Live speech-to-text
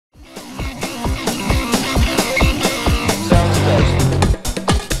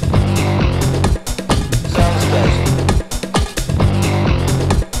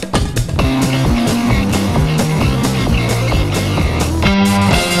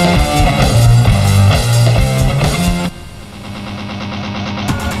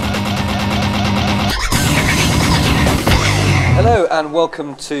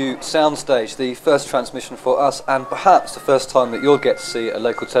welcome to Soundstage, the first transmission for us and perhaps the first time that you'll get to see a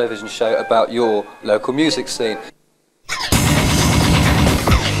local television show about your local music scene.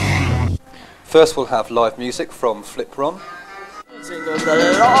 First we'll have live music from Flipron.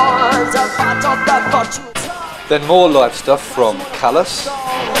 Then more live stuff from Callous.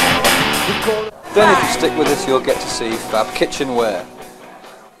 Then if you stick with us you'll get to see Fab Kitchenware.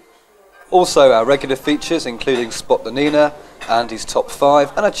 Also our regular features including Spot the Nina, Andy's Top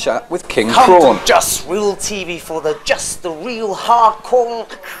 5 and a chat with King Prawn. Come to Just Real TV for the real hardcore.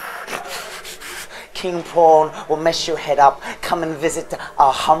 King Prawn will mess your head up. Come and visit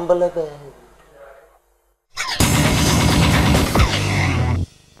our humble abode.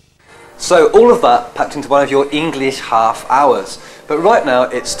 So all of that packed into one of your English half hours. But right now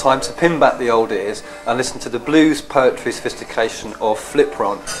it's time to pin back the old ears and listen to the blues poetry sophistication of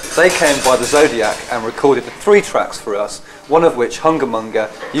Flipron. They came by the Zodiac and recorded 3 tracks for us, one of which, Hungermonger,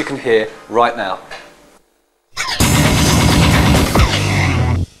 you can hear right now.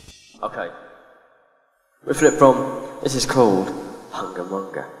 Okay. With Flipron, this is called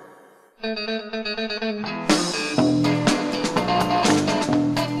Hungermonger.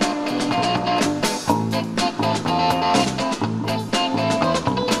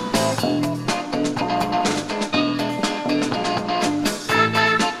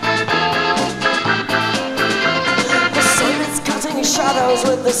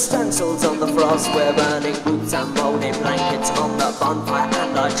 With the stencils on the frost, we're burning boots and molding blankets on the bonfire,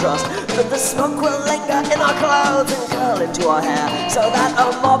 and I trust that the smoke will linger in our clothes and curl into our hair, so that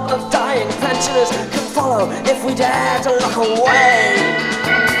a mob of dying pensioners can follow if we dare to look away.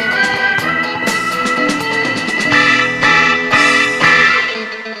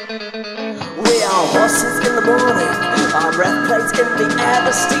 We are horses in the morning, our breath plates in the air,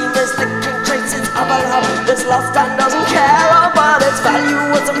 the steam is licking traces of a love that's lost and doesn't care about its value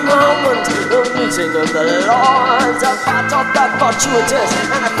at the moment. The meeting of the Lords, a part of that fortuitous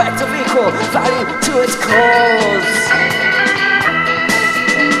and effective equal value to its cause.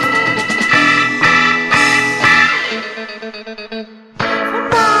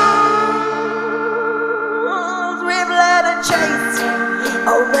 We've led a chase,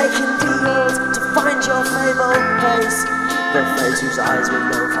 oh, making deals to find your fabled place. The face whose eyes will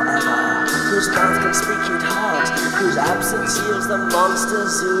know forever, whose mouth can speak heat heart, whose absence yields the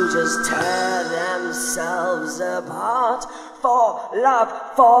monsters who just tear themselves apart. For love,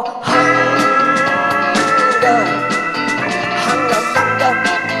 for hunger, hunger, hunger.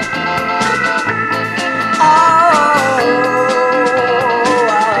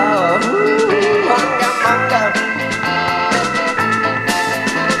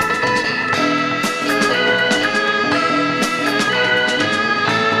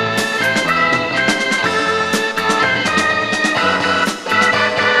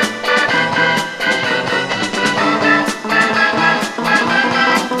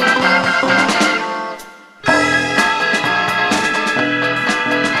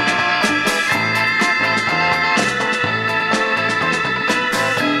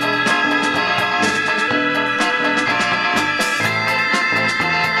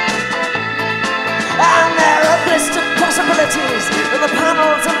 In the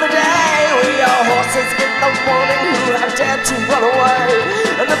panels of the day, we are horses in the morning who have dared to run away,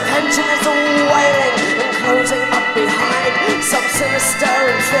 and the pension is wailing and closing up behind, some sinister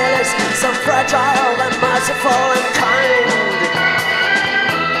and fearless, some fragile and merciful and kind.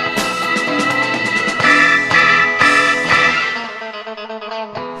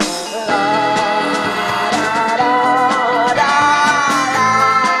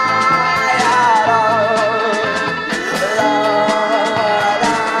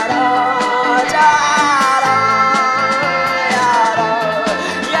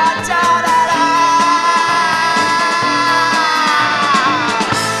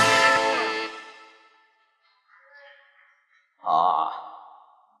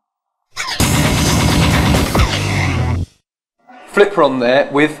 Flipron there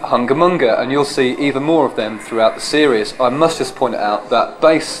with Hungermonger, and you'll see even more of them throughout the series. I must just point out that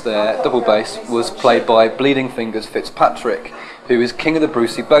bass there, double bass, was played by Bleeding Fingers Fitzpatrick, who is king of the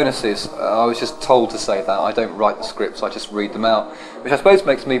Brucey bonuses. I was just told to say that. I don't write the scripts, I just read them out, which I suppose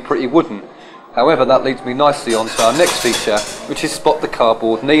makes me pretty wooden. However, that leads me nicely on to our next feature, which is Spot the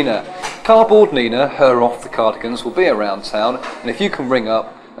Cardboard Nina. Cardboard Nina, her off the Cardigans, will be around town, and if you can ring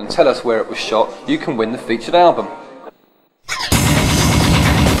up and tell us where it was shot, you can win the featured album.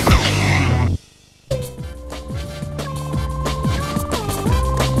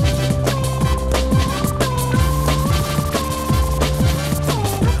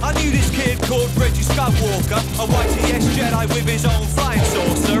 Skywalker. Skywalker, a YTS Jedi with his own flying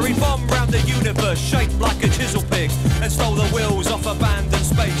saucer. He bombed round the universe shaped like a chisel pig and stole the wheels off abandoned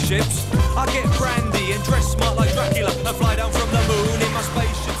spaceships. I get brandy and dress smart like Dracula and fly down from the moon in my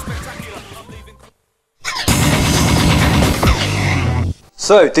spaceship. Spectacular. I'm leaving.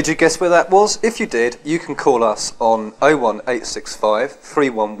 So, did you guess where that was? If you did, you can call us on 01865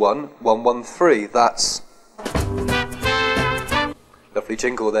 311 113. That's... lovely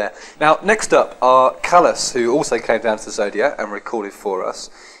jingle there. Now, next up are Callous, who also came down to the Zodiac and recorded for us.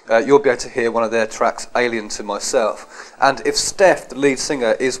 You'll be able to hear one of their tracks, Alien to Myself. And if Steph, the lead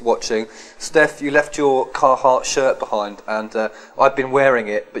singer, is watching, Steph, you left your Carhartt shirt behind, and I've been wearing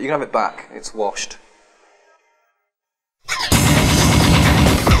it, but you can have it back. It's washed.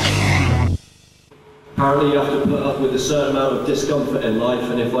 Apparently you have to put up with a certain amount of discomfort in life,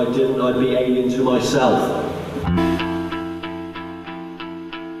 and if I didn't, I'd be alien to myself.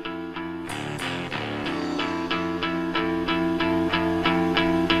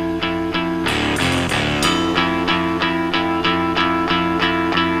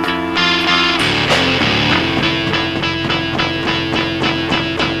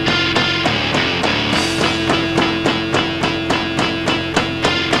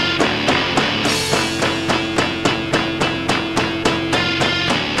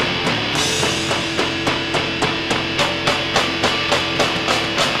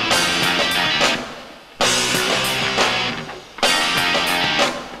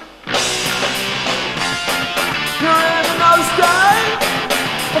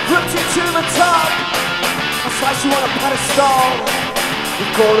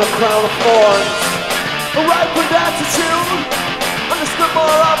 Crown of thorns, a ripened attitude, understood more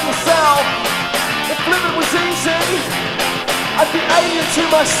of myself. If living was easy, I'd be alien to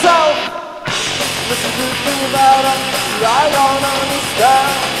myself. This is the thing about us that I don't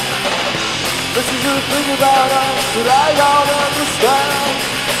understand. This is the thing about us that I don't understand.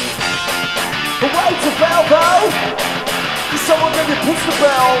 The way to fail though is someone gave you a pistol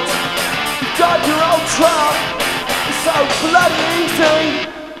belt. You got your own trap. It's so bloody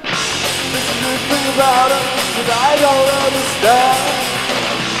easy. This is the thing about us that I don't understand.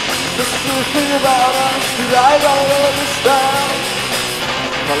 This is the thing about us that I don't understand.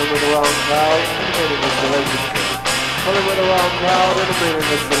 Falling with the wrong crowd in a meaningless relationship. Falling with the wrong crowd in a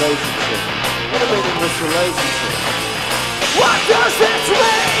meaningless relationship. In a meaningless relationship. What does this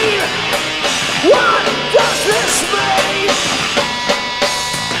mean? What does this mean?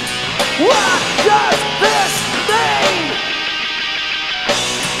 What does this mean?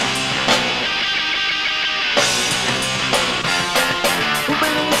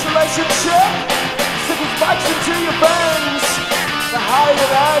 Relationship, sticking spikes into your veins, the height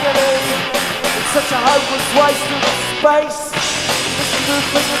of agony, it's such a hopeless waste of space. This is the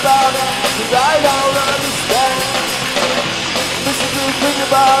thing about us that I don't understand. This is the thing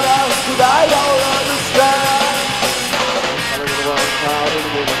about us that I don't understand. Falling with the wrong crowd in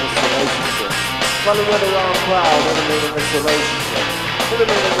a meaningless relationship. Falling with the wrong crowd in a meaningless relationship. In a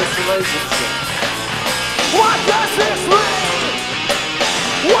meaningless relationship. What does this mean?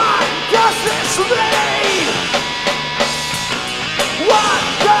 What does this mean? What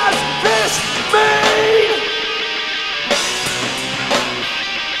does this mean?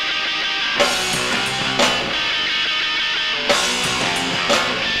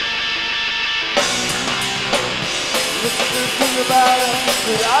 This is the thing about us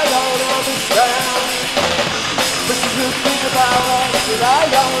that I don't understand. This is the thing about us that I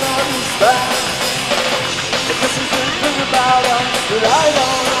don't understand. This is the thing about us that I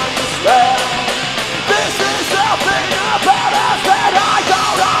don't understand. This is the thing about us that I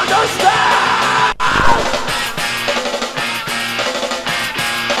don't understand.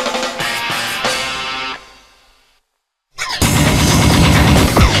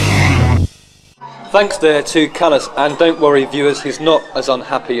 Thanks there to Callous, and don't worry viewers, he's not as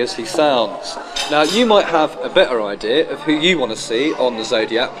unhappy as he sounds. Now you might have a better idea of who you want to see on the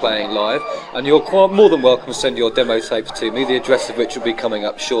Zodiac playing live, and you're quite more than welcome to send your demo tapes to me, the address of which will be coming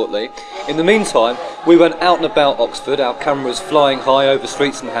up shortly. In the meantime, we went out and about Oxford, our cameras flying high over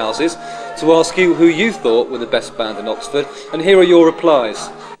streets and houses, to ask you who you thought were the best band in Oxford, and here are your replies.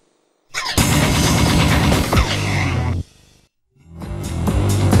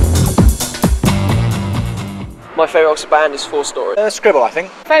 My favourite Oxford band is 4 Story. Scribble, I think.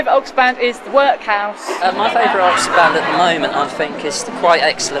 Favourite Oxford band is The Workhouse. My favourite Oxford band at the moment, I think, is the Quite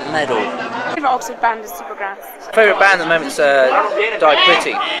Excellent Medal. Favourite Oxford band is Supergrass. Favourite band at the moment is Die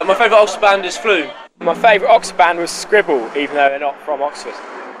Pretty. My favourite Oxford band is Flume. My favourite Oxford band was Scribble, even though they're not from Oxford.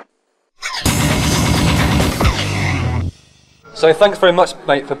 So thanks very much,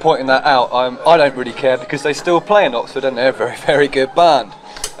 mate, for pointing that out. I don't really care because they still play in Oxford and they're a very, very good band.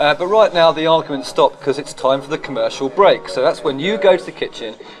 But right now the argument stopped because it's time for the commercial break. So that's when you go to the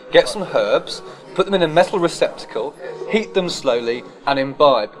kitchen, get some herbs, put them in a metal receptacle, heat them slowly and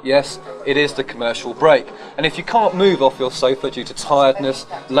imbibe. Yes, it is the commercial break. And if you can't move off your sofa due to tiredness,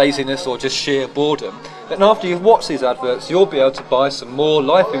 laziness or just sheer boredom, then after you've watched these adverts you'll be able to buy some more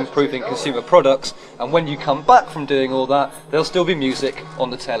life-improving consumer products, and when you come back from doing all that, there'll still be music on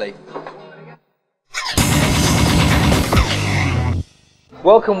the telly.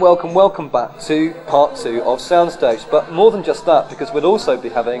 Welcome back to part 2 of Soundstage, but more than just that, because we'll also be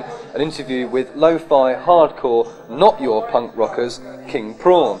having an interview with lo-fi, hardcore, not your punk rockers, King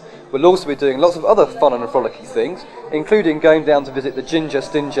Prawn. We'll also be doing lots of other fun and frolicky things, including going down to visit the Ginger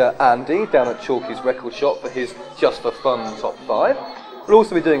Stinger Andy down at Chalky's record shop for his Just for Fun top 5. We'll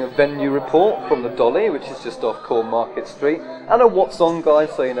also be doing a venue report from the Dolly, which is just off Cornmarket Street, and a What's On guide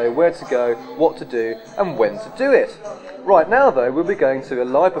so you know where to go, what to do, and when to do it. Right now though, we'll be going to a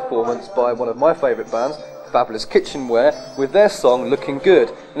live performance by one of my favourite bands, Fabulous Kitchenware, with their song Looking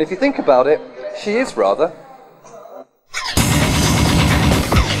Good. And if you think about it, she is rather.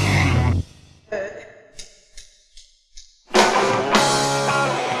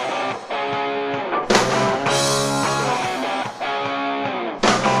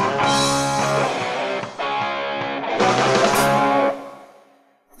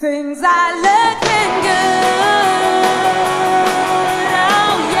 Things are looking good.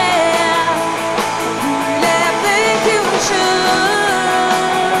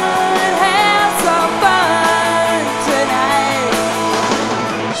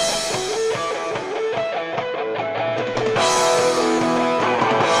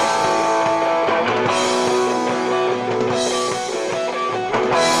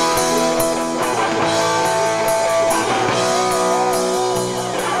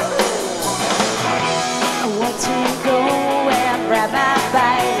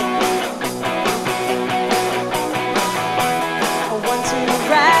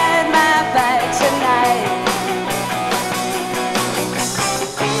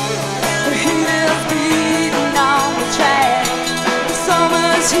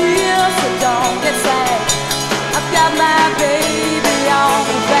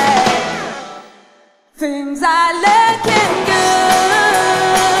 Things are looking good,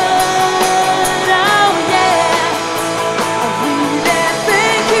 oh yeah. I really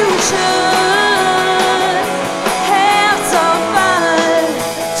think you should have some fun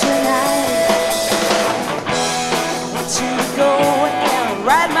tonight. I want to go and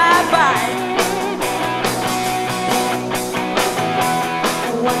ride my bike.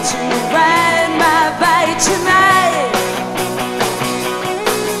 I want to ride my bike tonight.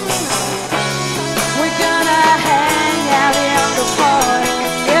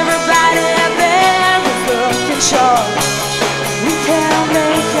 We can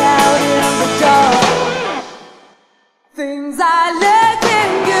make out in the dark. Things are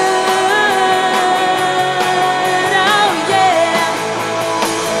looking good, oh yeah.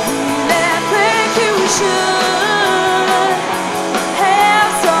 Really think you should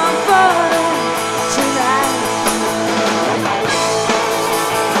have some fun tonight.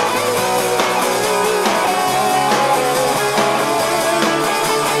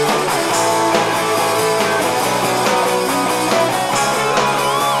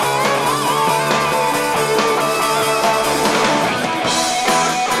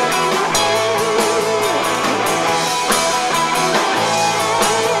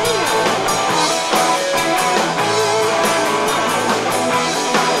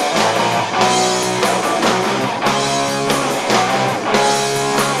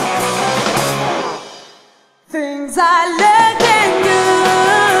 Things are looking good, oh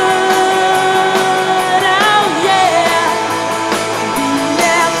yeah.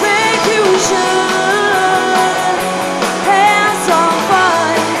 Really think you should have some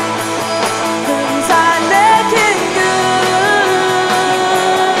fun. Things are looking good,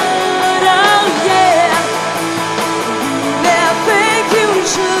 oh yeah. Really think you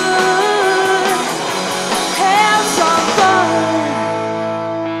should have some fun.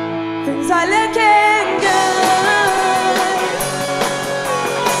 Things are looking good.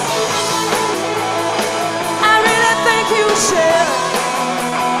 I really think you should.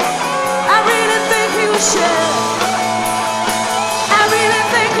 I really think you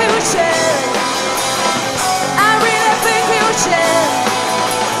should. I really think you should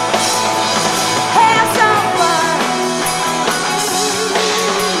have some fun.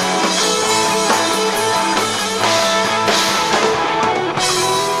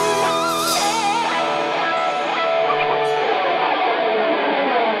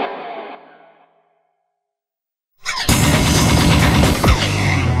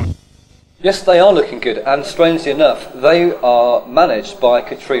 Yes, they are looking good, and strangely enough, they are managed by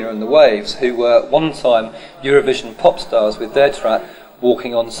Katrina and the Waves, who were one-time Eurovision pop stars with their track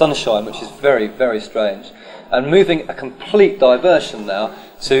Walking on Sunshine, which is very, very strange. And moving a complete diversion now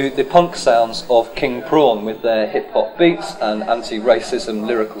to the punk sounds of King Prawn with their hip-hop beats and anti-racism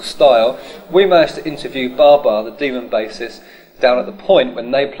lyrical style, we managed to interview Baba, the Demon bassist, down at the Point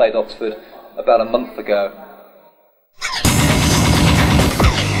when they played Oxford about a month ago.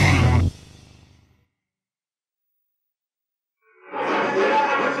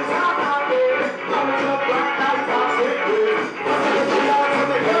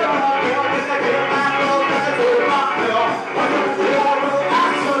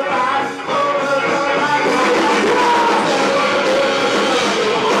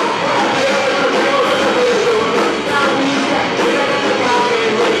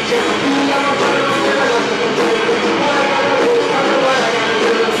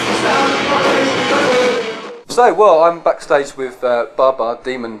 So, well, I'm backstage with Baba,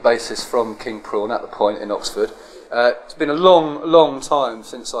 Demon bassist from King Prawn at the Point in Oxford. It's been a long, long time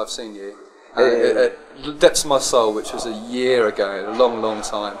since I've seen you. The depths of my soul, which was a year ago, a long, long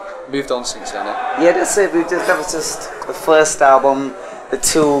time. Moved on since then. Yeah, that's it. That was just the first album, the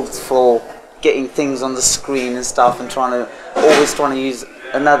tools for getting things on the screen and stuff, and always trying to use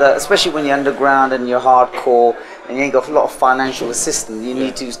another, especially when you're underground and you're hardcore and you ain't got a lot of financial assistance. You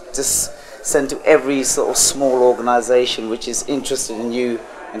need to just send to every sort of small organisation which is interested in you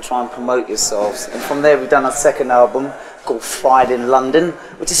and try and promote yourselves. And from there we've done a second album called Fried in London,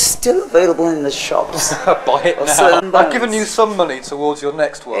 which is still available in the shops. Buy it now. I've given you some money towards your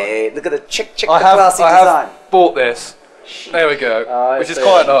next one. Hey, look at the check the classy design. I have bought this. There we go, which is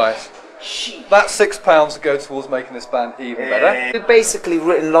quite nice. That £6 to go towards making this band even better. We've basically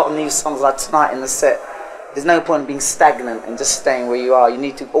written a lot of new songs like tonight in the set. There's no point in being stagnant and just staying where you are. You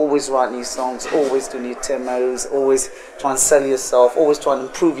need to always write new songs, always do new demos, always try and sell yourself, always try and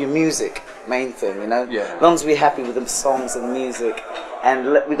improve your music, main thing, you know? Yeah. As long as we're happy with the songs and the music.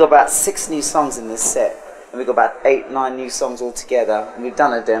 And we got about 6 new songs in this set. And we got about 8, 9 new songs altogether. And we've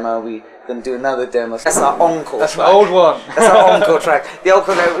done a demo, we're going to do another demo. That's our encore track. That's an old one. That's our encore track. The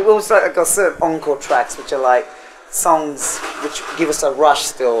encore track, we've also got certain encore tracks which are like songs which give us a rush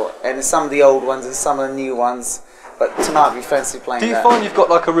still, and some of the old ones and some of the new ones, but tonight we fancy playing that. Do you find you've got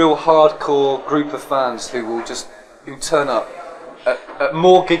like a real hardcore group of fans who turn up at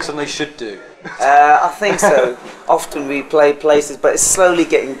more gigs than they should do? I think so. Often we play places, but it's slowly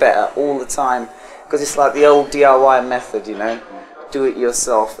getting better all the time, because it's like the old DIY method, you know, do it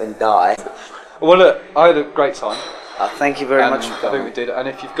yourself and die. Well look, I had a great time. Thank you very much for I coming. think we did, and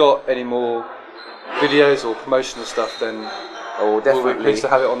if you've got any more videos or promotional stuff, then definitely. we'll be pleased to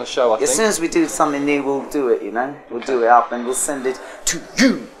have it on the show, I think. As soon as we do something new, we'll do it, you know? We'll do it up and we'll send it to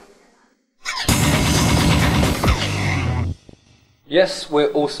you. Yes,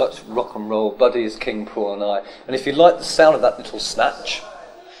 we're all such rock and roll buddies, King Prawn and I, and if you like the sound of that little snatch,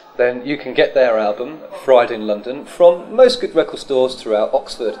 then you can get their album, Fried in London, from most good record stores throughout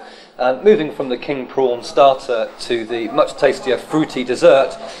Oxford. And moving from the King Prawn starter to the much tastier fruity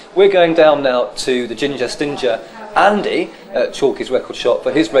dessert, we're going down now to the Ginger Stinger Andy at Chalky's record shop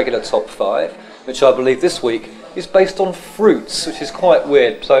for his regular top 5, which I believe this week is based on fruits, which is quite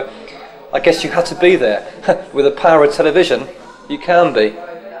weird. So I guess you had to be there. With the power of television, you can be.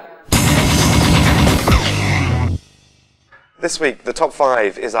 This week, the top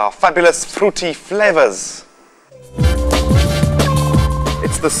 5 is our fabulous fruity flavours.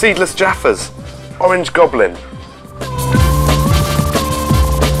 It's the Seedless Jaffas, Orange Goblin,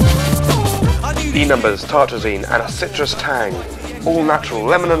 E-numbers, tartrazine and a citrus tang, all natural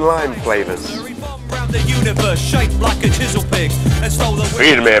lemon and lime flavours.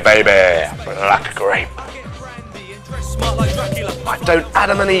 Feed me, baby, black grape. I don't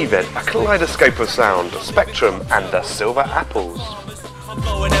Adam and Eve it, a kaleidoscope of sound, a spectrum and a silver apples.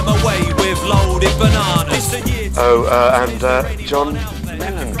 Oh, and John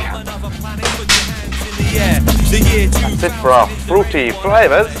Mellencamp. That's it for our fruity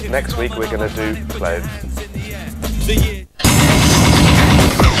flavours. Next week we're going to do clothes.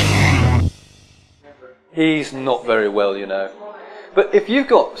 He's not very well, you know. But if you've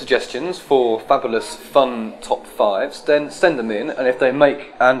got suggestions for fabulous, fun top 5s, then send them in, and if they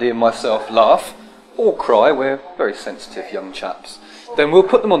make Andy and myself laugh, or cry, we're very sensitive young chaps, then we'll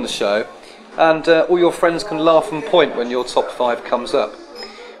put them on the show, and all your friends can laugh and point when your top 5 comes up.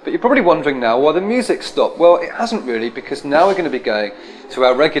 But you're probably wondering now why the music stopped. Well, it hasn't really, because now we're going to be going to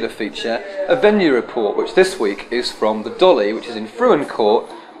our regular feature, a venue report, which this week is from the Dolly, which is in Fruin Court,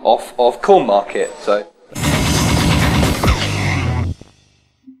 off of Cornmarket. So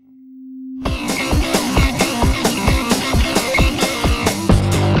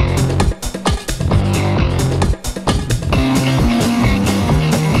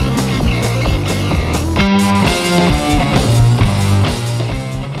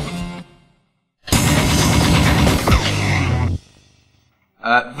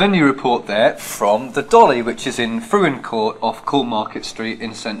venue report there from the Dolly, which is in Fruin Court off Court Market Street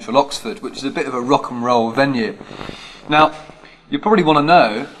in central Oxford, which is a bit of a rock and roll venue. Now, you probably want to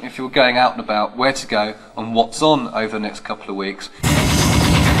know, if you're going out and about, where to go and what's on over the next couple of weeks.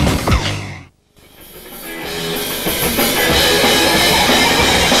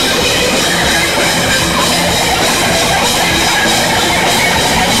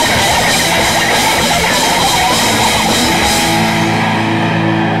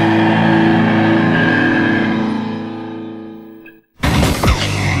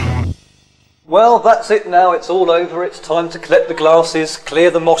 Well, that's it now, it's all over, it's time to collect the glasses,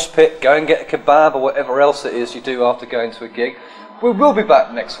 clear the mosh pit, go and get a kebab or whatever else it is you do after going to a gig. We will be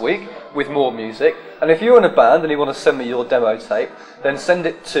back next week with more music, and if you're in a band and you want to send me your demo tape, then send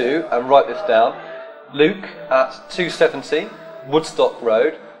it to, and write this down, Luke at 270 Woodstock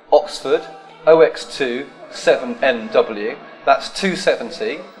Road, Oxford, OX2 7NW. That's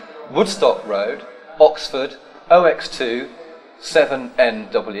 270 Woodstock Road, Oxford, OX2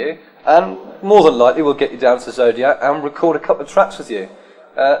 7NW. And more than likely we'll get you down to Zodiac and record a couple of tracks with you.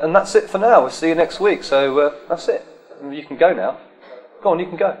 And that's it for now. We'll see you next week. So that's it. You can go now. Go on, you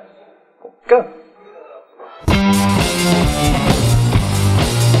can go. Go.